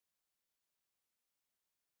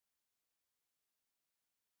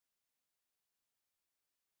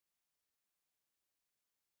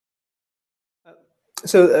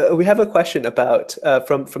So we have a question about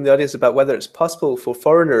from the audience about whether it's possible for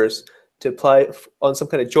foreigners to apply on some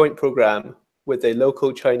kind of joint program with a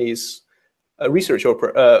local Chinese research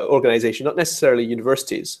organization, not necessarily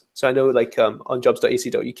universities. So I know, like on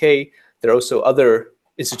jobs.ac.uk, there are also other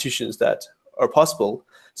institutions that are possible.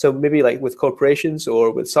 So maybe like with corporations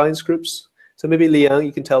or with science groups. So maybe Liang,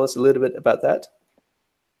 you can tell us a little bit about that.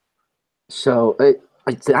 So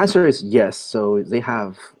the answer is yes. So we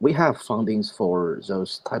have fundings for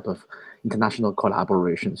those type of international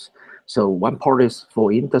collaborations. So one part is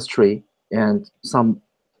for industry, and some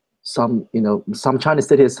Chinese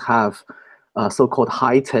cities have so-called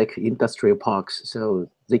high-tech industrial parks, so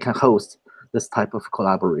they can host this type of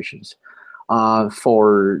collaborations.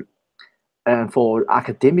 For and for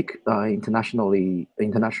academic international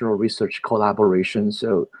research collaboration,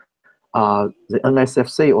 so the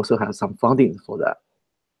NSFC also has some funding for that.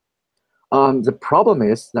 The problem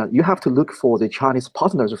is that you have to look for the Chinese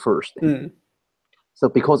partners first. Mm. So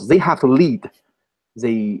because they have to lead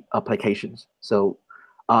the applications. So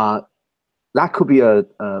that could be a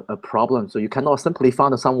problem. So you cannot simply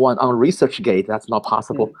find someone on ResearchGate. That's not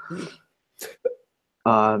possible.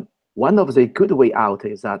 Mm. One of the good way out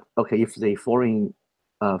is that, okay, if the foreign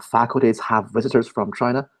faculties have visitors from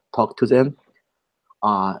China, talk to them.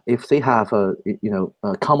 If they have a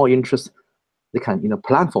common interest, they can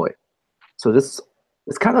plan for it. So this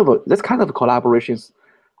kind of collaborations,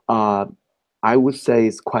 I would say,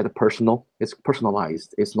 is quite personal. It's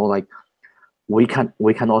personalized. It's not like we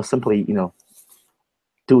cannot simply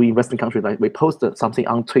do in Western countries, like we post something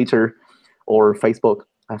on Twitter or Facebook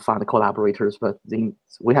and find collaborators, but then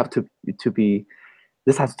we have to be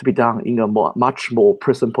this has to be done in a much more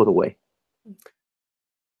principled way.